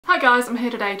Hi guys, I'm here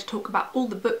today to talk about all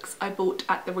the books I bought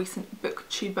at the recent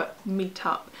Booktuber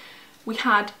meetup. We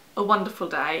had a wonderful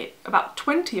day. About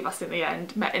 20 of us in the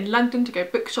end met in London to go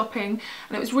book shopping,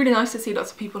 and it was really nice to see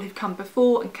lots of people who've come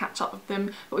before and catch up with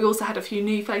them, but we also had a few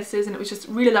new faces, and it was just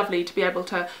really lovely to be able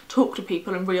to talk to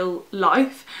people in real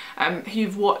life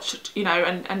who've watched, you know,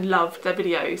 and loved their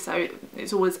videos, so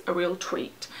it's always a real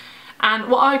treat. And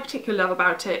what I particularly love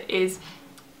about it is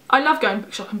I love going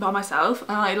book shopping by myself,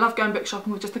 and I love going book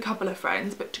shopping with just a couple of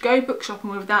friends, but to go book shopping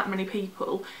with that many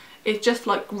people is just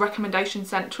like recommendation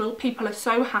central. People are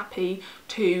so happy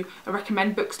to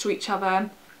recommend books to each other,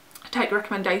 take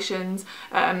recommendations,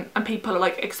 and people are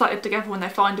like excited together when they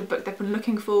find a book they've been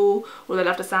looking for or they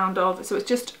love the sound of. So it's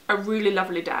just a really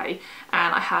lovely day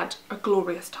and I had a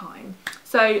glorious time.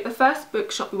 So the first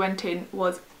bookshop we went in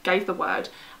was Gave the Word.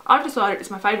 I've decided it's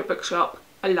my favourite bookshop.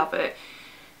 I love it.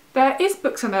 There is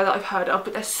books in there that I've heard of,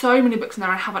 but there's so many books in there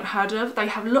I haven't heard of. They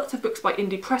have lots of books by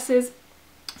indie presses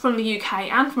from the UK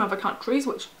and from other countries,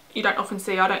 which you don't often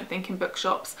see, I don't think, in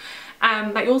bookshops.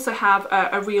 They also have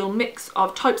a real mix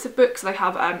of types of books. They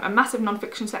have a massive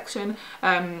non-fiction section,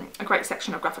 a great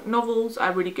section of graphic novels,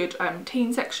 a really good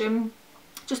teen section,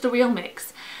 just a real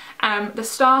mix. The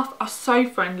staff are so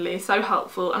friendly, so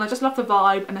helpful, and I just love the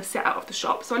vibe and the set out of the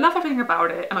shop. So I love everything about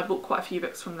it, and I bought quite a few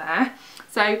books from there.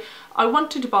 So I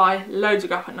wanted to buy loads of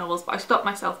graphic novels, but I stopped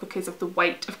myself because of the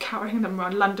weight of carrying them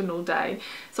around London all day.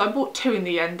 So I bought two in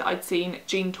the end that I'd seen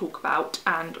Jenn talk about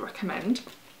and recommend.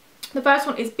 The first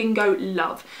one is Bingo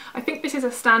Love. I think this is a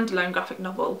standalone graphic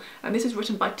novel, and this is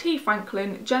written by T.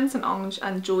 Franklin, Jenn St-Onge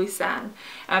and Joy San.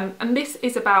 And this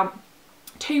is about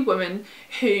two women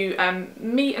who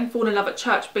meet and fall in love at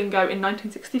church bingo in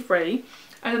 1963,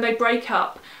 and then they break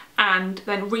up and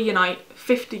then reunite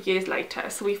 50 years later.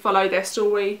 So we follow their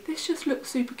story. This just looks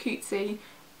super cutesy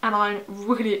and I'm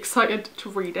really excited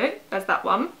to read it. There's that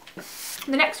one.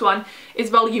 The next one is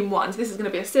volume 1. So this is going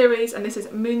to be a series, and this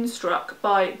is Moonstruck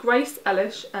by Grace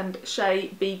Eillis and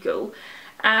Shae Beagle.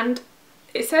 And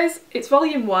it says it's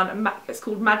volume 1 and it's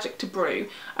called Magic to Brew.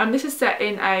 This is set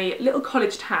in a little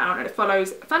college town, and it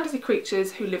follows fantasy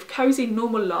creatures who live cosy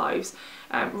normal lives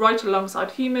right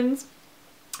alongside humans.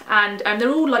 And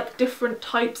they're all like different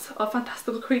types of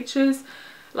fantastical creatures,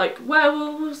 like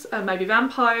werewolves and maybe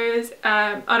vampires.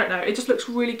 I don't know, it just looks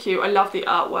really cute. I love the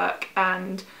artwork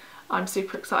and I'm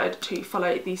super excited to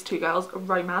follow these two girls'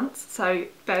 romance. So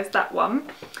there's that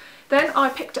one. Then I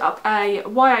picked up a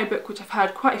YA book which I've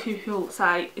heard quite a few people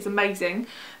say is amazing,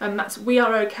 and that's We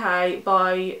Are Okay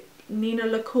by Nina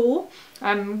LaCour.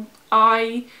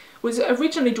 I was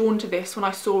originally drawn to this when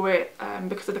I saw it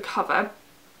because of the cover,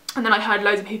 and then I heard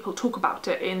loads of people talk about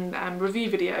it in review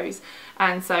videos,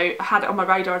 and so I had it on my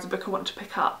radar as a book I wanted to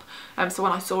pick up. So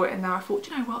when I saw it in there I thought,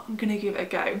 you know what, I'm going to give it a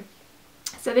go.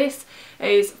 So this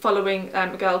is following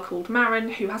a girl called Maren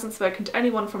who hasn't spoken to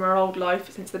anyone from her old life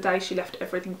since the day she left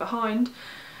everything behind.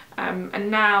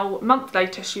 And now, a month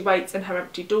later, she waits in her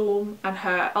empty dorm, and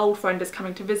her old friend is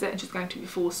coming to visit, and she's going to be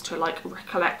forced to like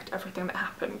recollect everything that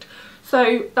happened.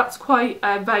 So that's quite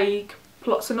a vague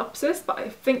plot synopsis, but I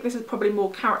think this is probably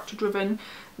more character driven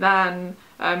than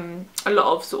a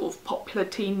lot of sort of popular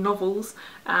teen novels,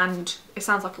 and it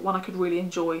sounds like one I could really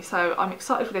enjoy. So I'm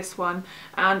excited for this one,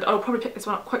 and I'll probably pick this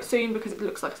one up quite soon because it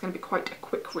looks like it's going to be quite a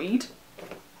quick read.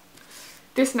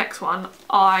 This next one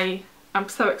I am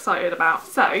so excited about.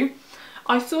 So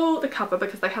I saw the cover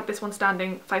because they had this one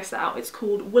standing face out. It's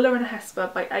called Willa and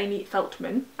Hesper by Amy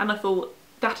Feltman, and I thought,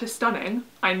 that is stunning,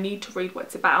 I need to read what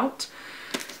it's about.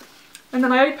 And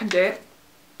then I opened it,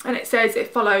 and it says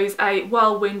it follows a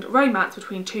whirlwind romance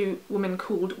between two women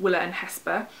called Willa and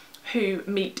Hesper who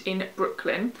meet in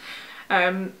Brooklyn.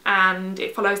 And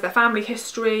it follows their family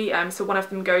history. So one of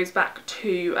them goes back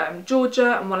to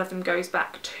Georgia, and one of them goes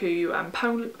back to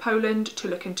Poland to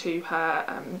look into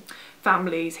her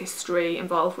family's history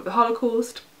involved with the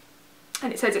Holocaust.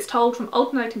 And it says it's told from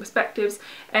alternating perspectives,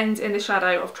 ends in the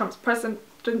shadow of Trump's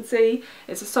presidency.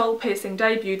 It's a soul-piercing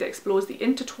debut that explores the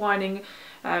intertwining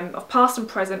of past and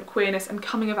present, queerness and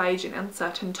coming of age in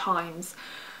uncertain times.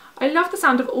 I love the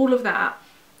sound of all of that,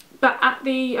 but at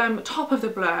the top of the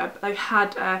blurb they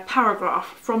had a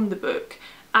paragraph from the book,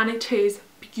 and it is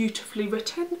beautifully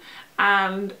written,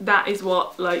 and that is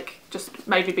what like just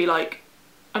made me be like,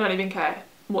 I don't even care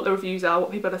what the reviews are,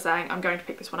 what people are saying, I'm going to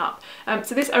pick this one up.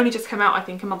 So this only just came out I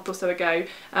think a month or so ago,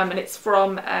 and it's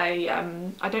from a,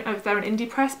 I don't know if they're an indie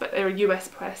press, but they're a US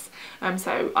press,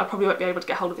 so I probably won't be able to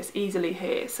get hold of this easily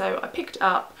here. So I picked it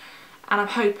up and I'm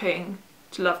hoping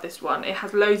to love this one. It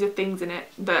has loads of things in it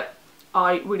that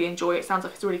I really enjoy. It sounds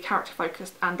like it's really character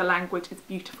focused and the language is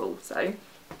beautiful, so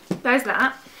there's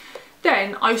that.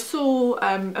 Then I saw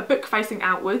a book facing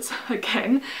outwards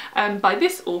again by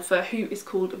this author who is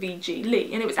called V.G.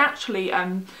 Lee, and it was actually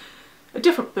a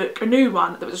different book, a new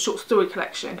one that was a short story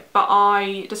collection, but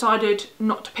I decided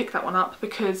not to pick that one up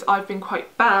because I've been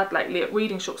quite bad lately at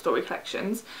reading short story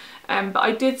collections. But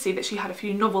I did see that she had a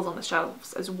few novels on the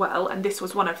shelves as well, and this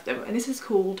was one of them, and this is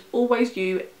called Always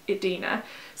You, Edina.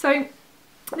 So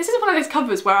this is one of those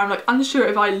covers where I'm like unsure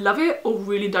if I love it or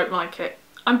really don't like it.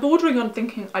 I'm bordering on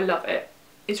thinking I love it.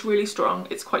 It's really strong,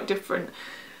 it's quite different,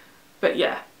 but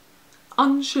yeah,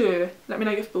 unsure. Let me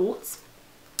know your thoughts.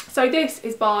 So this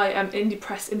is by Indie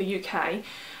Press in the UK,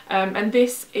 and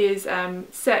this is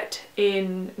set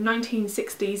in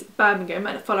 1960s Birmingham,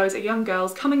 and it follows a young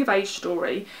girl's coming of age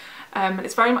story, and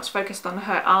it's very much focused on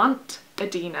her aunt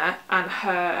Edina and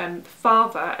her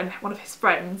father and one of his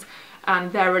friends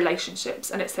and their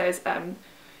relationships, and it says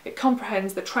it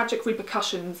comprehends the tragic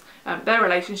repercussions their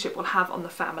relationship will have on the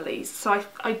families. So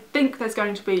I think there's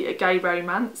going to be a gay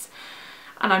romance,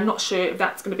 and I'm not sure if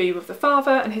that's going to be with the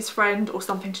father and his friend or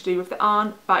something to do with the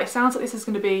aunt, but it sounds like this is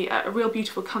going to be a real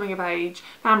beautiful coming of age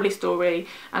family story.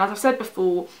 And as I've said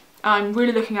before, I'm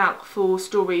really looking out for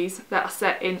stories that are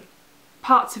set in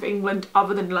parts of England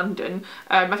other than London.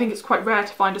 I think it's quite rare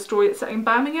to find a story that's set in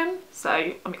Birmingham,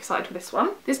 so I'm excited for this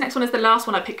one. This next one is the last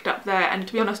one I picked up there, and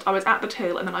to be honest I was at the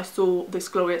till and then I saw this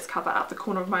glorious cover out the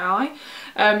corner of my eye.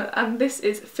 And this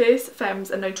is Fierce Femmes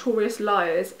and Notorious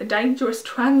Liars, a dangerous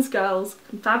trans girl's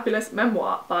fabulous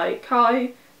memoir by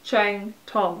Cheng,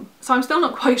 Thom. So I'm still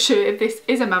not quite sure if this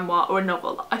is a memoir or a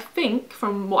novel. I think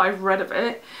from what I've read of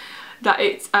it that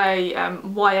it's a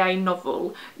YA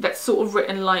novel that's sort of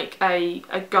written like a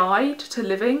guide to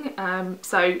living,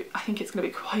 so I think it's going to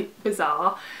be quite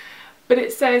bizarre. But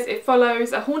it says it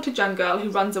follows a haunted young girl who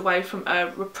runs away from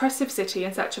a repressive city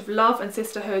in search of love and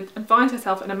sisterhood and finds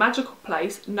herself in a magical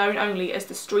place known only as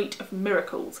the Street of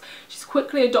Miracles. She's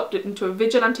quickly adopted into a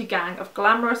vigilante gang of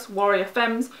glamorous warrior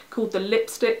femmes called the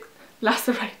Lipstick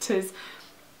Lacerators.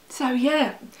 So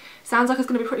yeah, sounds like it's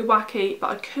going to be pretty wacky, but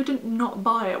I couldn't not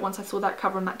buy it once I saw that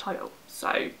cover and that title.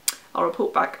 So I'll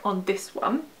report back on this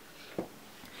one.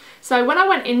 So when I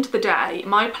went into the day,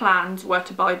 my plans were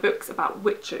to buy books about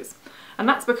witches. And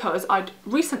that's because I'd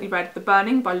recently read The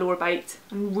Burning by Laura Bates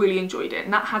and really enjoyed it.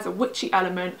 And that has a witchy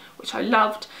element, which I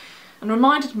loved, and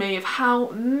reminded me of how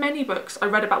many books I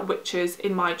read about witches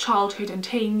in my childhood and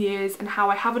teen years, and how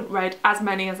I haven't read as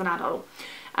many as an adult.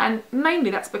 And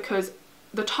mainly that's because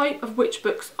the type of witch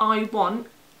books I want,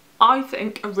 I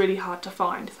think, are really hard to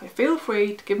find. So feel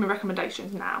free to give me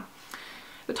recommendations now.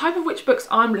 The type of witch books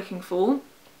I'm looking for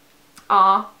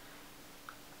are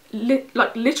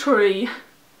like literary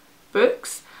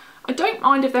books. I don't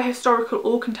mind if they're historical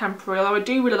or contemporary, although I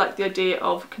do really like the idea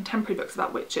of contemporary books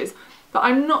about witches, but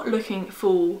I'm not looking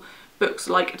for books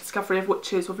like A Discovery of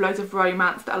Witches with loads of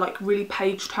romance that are like really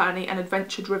page-turning and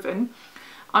adventure-driven.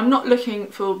 I'm not looking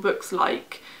for books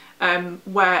like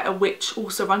where a witch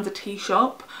also runs a tea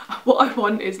shop. What I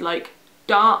want is like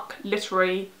dark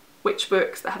literary witch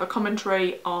books that have a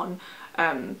commentary on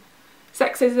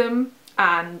sexism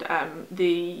and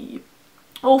the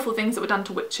awful things that were done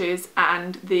to witches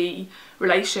and the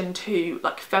relation to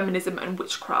like feminism and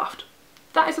witchcraft.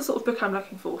 That is the sort of book I'm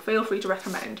looking for. Feel free to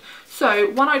recommend.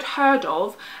 So one I'd heard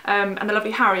of, and the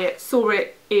lovely Harriet saw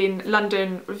it in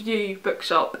London Review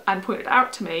Bookshop and pointed it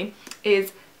out to me,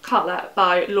 is Cala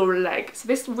by Legge. So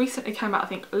this recently came out, I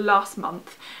think, last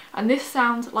month, and this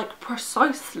sounds like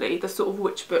precisely the sort of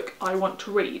witch book I want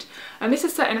to read. And this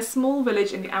is set in a small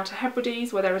village in the Outer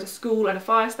Hebrides where there is a school and a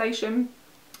fire station.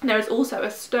 There is also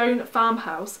a stone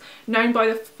farmhouse known by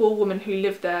the four women who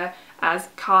live there as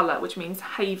Cala, which means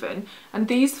haven, and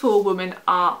these four women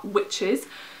are witches.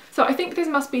 So I think this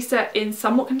must be set in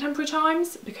somewhat contemporary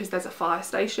times because there's a fire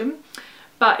station.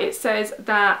 But it says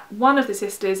that one of the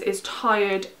sisters is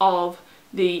tired of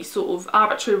the sort of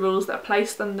arbitrary rules that are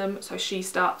placed on them, so she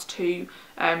starts to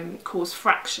cause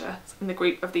fracture in the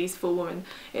group of these four women.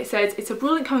 It says it's a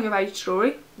brilliant coming of age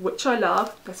story, which I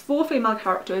love. There's 4 female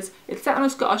characters, it's set on a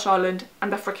Scottish island,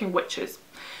 and they're freaking witches.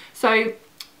 So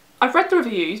I've read the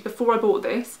reviews before I bought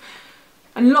this,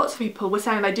 and lots of people were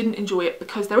saying they didn't enjoy it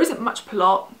because there isn't much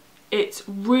plot. It's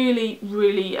really,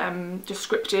 really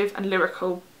descriptive and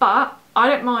lyrical, but I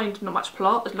don't mind not much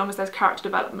plot as long as there's character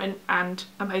development and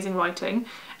amazing writing.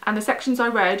 And the sections I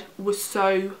read were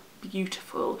so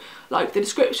beautiful. Like the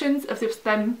descriptions of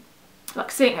them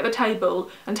like sitting at the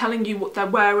table and telling you what they're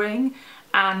wearing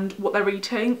and what they're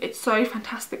eating. It's so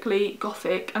fantastically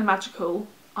gothic and magical.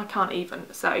 I can't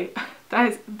even. So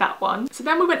there's that one. So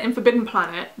then we went in Forbidden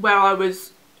Planet, where I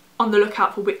was on the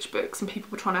lookout for witch books and people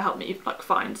were trying to help me like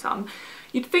find some.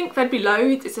 You'd think there'd be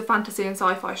loads, it's a fantasy and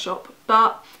sci-fi shop,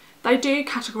 but they do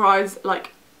categorise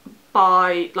like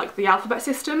by like the alphabet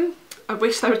system. I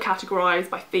wish they would categorise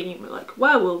by theme, like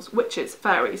werewolves, witches,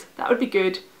 fairies. That would be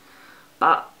good,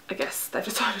 but I guess they've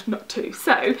decided not to.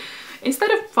 So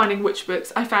instead of finding witch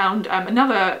books, I found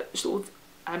another sort of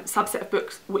subset of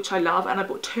books which I love, and I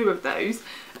bought 2 of those.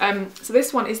 So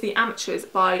this one is The Amateurs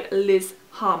by Liz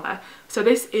Harmer. So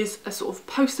this is a sort of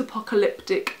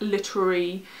post-apocalyptic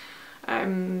literary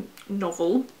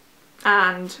novel,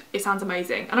 and it sounds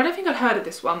amazing. And I don't think I'd heard of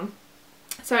this one.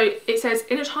 So it says,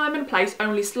 in a time and place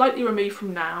only slightly removed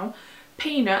from now,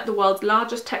 Peanut, the world's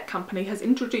largest tech company, has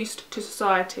introduced to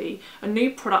society a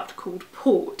new product called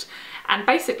Port. And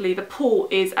basically the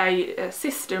Port is a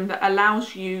system that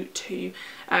allows you to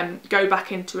go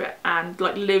back into it and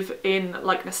like live in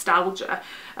like nostalgia.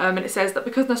 And it says that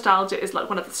because nostalgia is like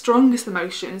one of the strongest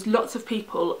emotions, lots of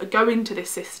people go into this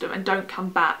system and don't come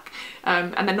back,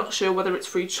 and they're not sure whether it's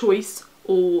through choice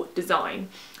or design.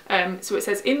 So it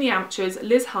says, in The Amateurs,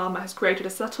 Liz Harmer has created a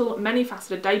subtle,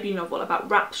 many-faceted debut novel about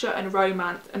rapture and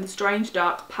romance and the strange,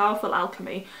 dark, powerful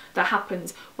alchemy that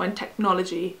happens when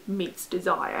technology meets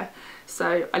desire.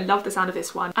 So I love the sound of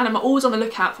this one, and I'm always on the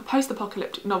lookout for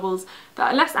post-apocalyptic novels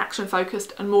that are less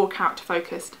action-focused and more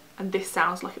character-focused, and this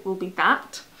sounds like it will be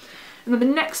that. And then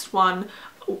the next one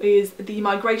is The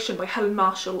Migration by Helen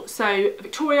Marshall. So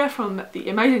Victoria from the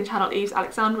amazing channel Eve's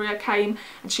Alexandria came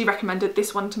and she recommended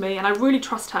this one to me, and I really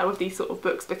trust her with these sort of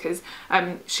books because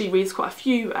she reads quite a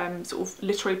few sort of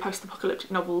literary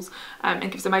post-apocalyptic novels and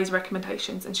gives amazing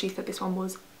recommendations, and she said this one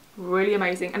was really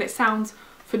amazing and it sounds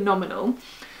phenomenal.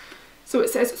 So it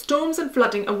says, storms and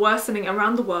flooding are worsening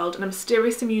around the world and a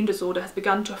mysterious immune disorder has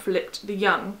begun to afflict the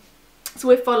young. So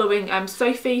we're following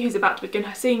Sophie, who's about to begin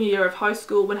her senior year of high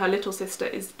school when her little sister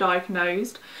is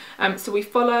diagnosed. So we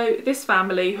follow this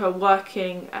family who are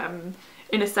working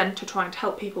in a centre trying to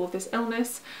help people with this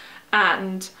illness,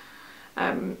 and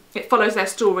it follows their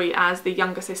story as the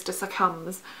younger sister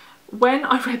succumbs. When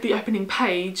I read the opening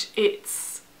page,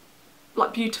 it's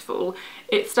like beautiful.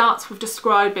 It starts with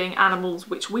describing animals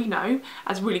which we know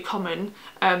as really common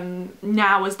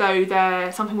now, as though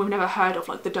they're something we've never heard of,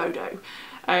 like the dodo.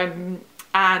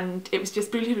 And it was just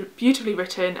beautifully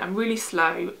written and really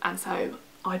slow, and so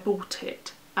I bought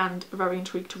it and very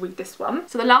intrigued to read this one.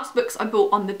 So the last books I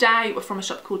bought on the day were from a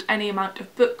shop called Any Amount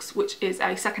of Books, which is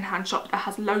a second-hand shop that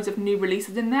has loads of new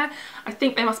releases in there. I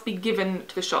think they must be given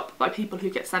to the shop by people who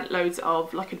get sent loads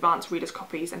of like advanced readers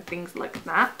copies and things like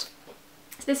that.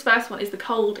 So this first one is The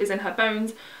Cold Is in Her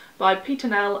Bones by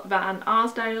Peternelle van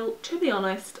Arsdale. To be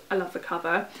honest, I love the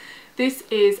cover. This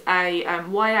is a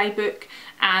YA book,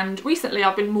 and recently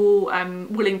I've been more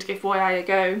willing to give YA a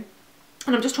go,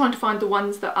 and I'm just trying to find the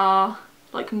ones that are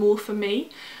like more for me.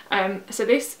 So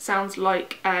this sounds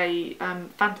like a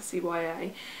fantasy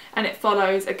YA, and it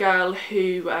follows a girl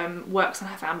who works on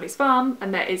her family's farm,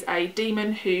 and there is a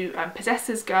demon who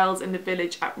possesses girls in the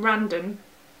village at random,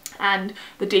 and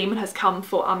the demon has come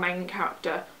for our main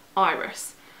character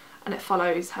Iris, and it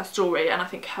follows her story, and I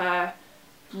think her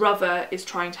brother is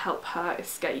trying to help her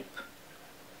escape.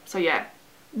 So yeah,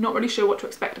 not really sure what to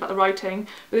expect about the writing,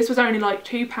 but this was only like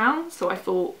 £2, so I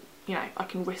thought, you know, I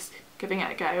can risk giving it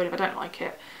a go, and if I don't like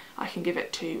it I can give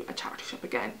it to a charity shop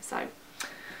again. So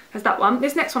there's that one.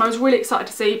 This next one I was really excited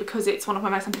to see because it's one of my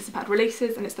most anticipated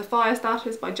releases, and it's The Fire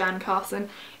Starters by Jenn Carson.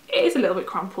 It is a little bit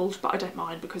crumpled, but I don't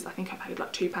mind because I think I paid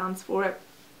like £2 for it.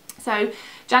 So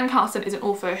Jenn Carson is an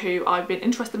author who I've been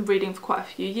interested in reading for quite a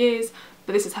few years,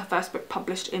 but this is her first book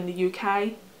published in the UK,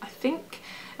 I think.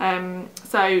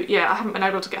 So yeah, I haven't been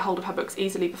able to get hold of her books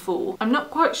easily before. I'm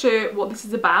not quite sure what this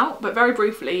is about, but very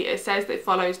briefly it says that it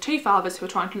follows two fathers who are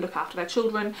trying to look after their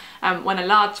children when a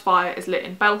large fire is lit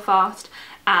in Belfast,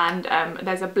 and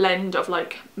there's a blend of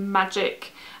like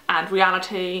magic and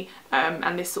reality,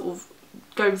 and this sort of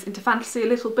goes into fantasy a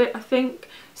little bit, I think.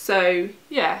 So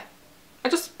yeah, I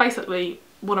just basically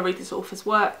want to read this author's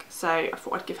work, so I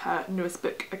thought I'd give her newest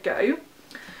book a go.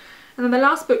 And then the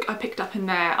last book I picked up in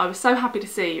there I was so happy to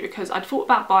see because I'd thought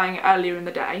about buying it earlier in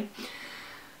the day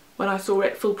when I saw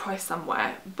it full price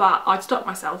somewhere, but I'd stopped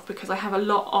myself because I have a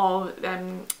lot of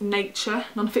nature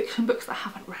non-fiction books that I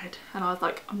haven't read, and I was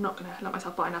like, I'm not going to let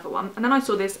myself buy another one. And then I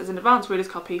saw this as an advanced reader's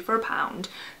copy for £1,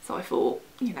 so I thought,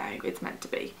 you know, it's meant to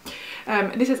be.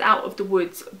 This is Out of the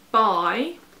Woods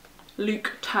by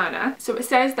Luke Turner. So it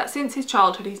says that since his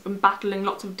childhood he's been battling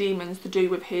lots of demons to do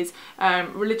with his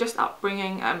religious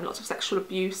upbringing, lots of sexual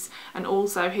abuse, and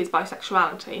also his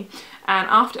bisexuality. And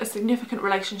after a significant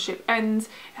relationship ends,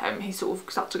 he sort of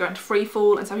starts to go into free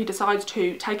fall, and so he decides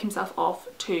to take himself off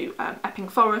to Epping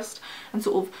Forest and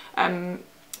sort of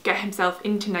get himself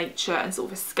into nature and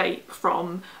sort of escape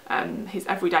from his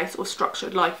everyday sort of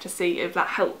structured life to see if that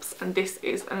helps. And this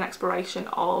is an exploration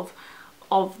of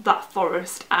that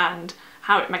forest and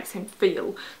how it makes him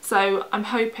feel. So I'm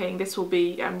hoping this will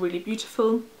be really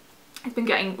beautiful. It's been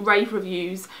getting rave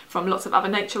reviews from lots of other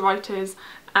nature writers,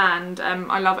 and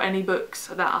I love any books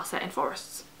that are set in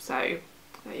forests. So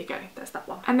there you go, there's that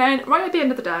one. And then right at the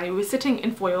end of the day, we were sitting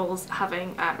in Foyles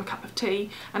having a cup of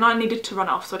tea, and I needed to run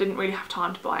off, so I didn't really have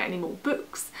time to buy any more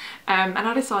books. And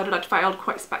I decided I'd failed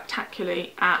quite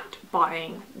spectacularly at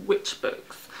buying witch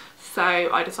books. So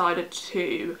I decided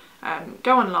to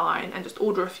go online and just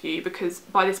order a few, because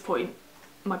by this point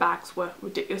my bags were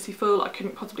ridiculously full. I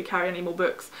couldn't possibly carry any more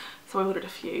books, so I ordered a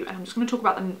few, and I'm just going to talk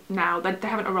about them now. They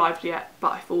haven't arrived yet,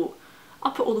 but I thought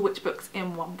I'll put all the witch books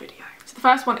in one video. So the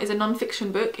first one is a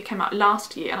non-fiction book. It came out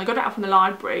last year, and I got it out from the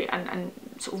library and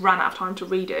sort of ran out of time to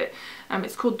read it.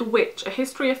 It's called The Witch, A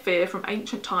History of Fear from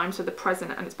Ancient Times to the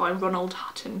Present, and it's by Ronald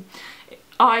Hutton.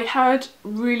 I heard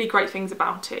really great things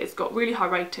about it. It's got really high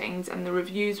ratings and the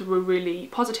reviews were really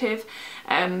positive.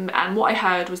 And what I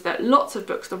heard was that lots of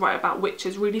books that write about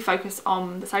witches really focus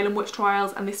on the Salem witch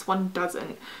trials, and this one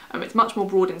doesn't. It's much more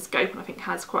broad in scope, and I think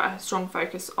has quite a strong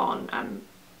focus on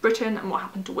Britain and what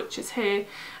happened to witches here.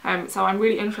 So I'm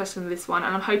really interested in this one,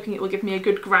 and I'm hoping it will give me a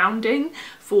good grounding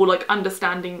for like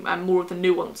understanding more of the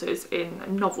nuances in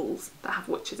novels that have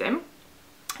witches in.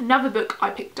 Another book I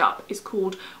picked up is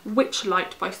called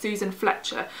Witchlight by Susan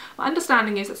Fletcher. My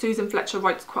understanding is that Susan Fletcher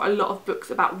writes quite a lot of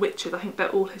books about witches. I think they're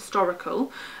all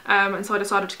historical, and so I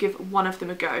decided to give one of them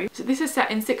a go. So this is set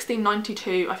in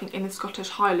 1692, I think in the Scottish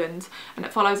Highlands, and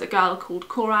it follows a girl called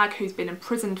Corag who's been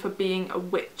imprisoned for being a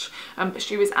witch, but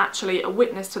she was actually a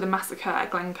witness to the massacre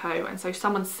at Glencoe, and so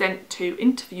someone's sent to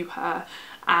interview her,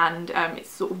 and it's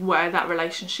sort of where that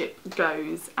relationship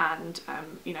goes, and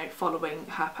you know, following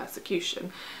her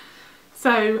persecution.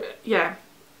 So yeah,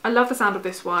 I love the sound of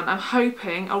this one. I'm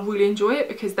hoping I'll really enjoy it,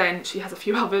 because then she has a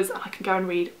few others and I can go and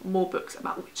read more books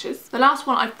about witches. The last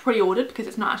one I've pre-ordered because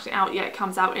it's not actually out yet. It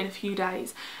comes out in a few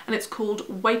days, and it's called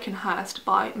Wakenhurst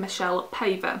by Michelle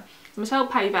Paver. Michelle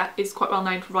Paver is quite well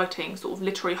known for writing sort of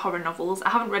literary horror novels. I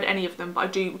haven't read any of them, but I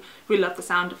do really love the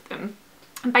sound of them.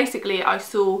 And basically I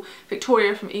saw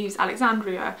Victoria from Eve's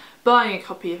Alexandria buying a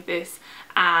copy of this,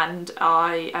 and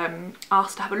I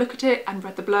asked to have a look at it and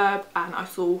read the blurb, and I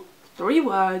saw 3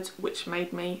 words which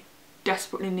made me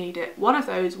desperately need it. One of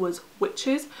those was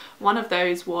witches, one of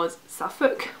those was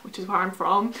Suffolk, which is where I'm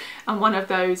from, and one of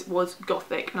those was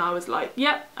Gothic, and I was like,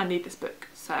 yep, I need this book,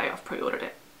 so I've pre-ordered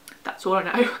it. That's all I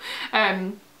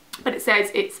know. But it says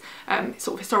it's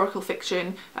sort of historical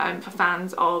fiction for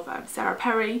fans of Sarah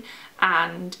Perry,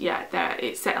 and yeah,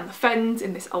 it's set on the Fens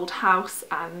in this old house,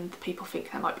 and people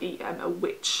think there might be a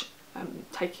witch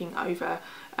taking over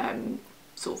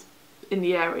sort of in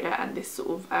the area, and this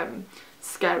sort of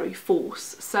scary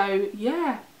force. So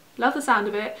yeah, love the sound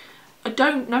of it. I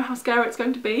don't know how scary it's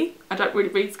going to be. I don't really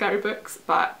read scary books,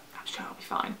 but I'm sure I'll be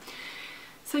fine.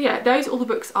 So yeah, those are all the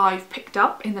books I've picked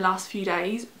up in the last few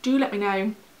days. Do let me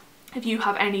know if you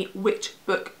have any witch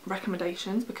book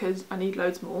recommendations, because I need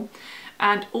loads more.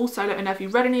 And also let me know if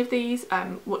you've read any of these,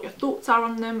 what your thoughts are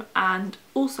on them, and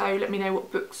also let me know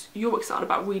what books you're excited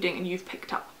about reading and you've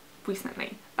picked up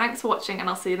recently. Thanks for watching, and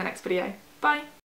I'll see you in the next video. Bye!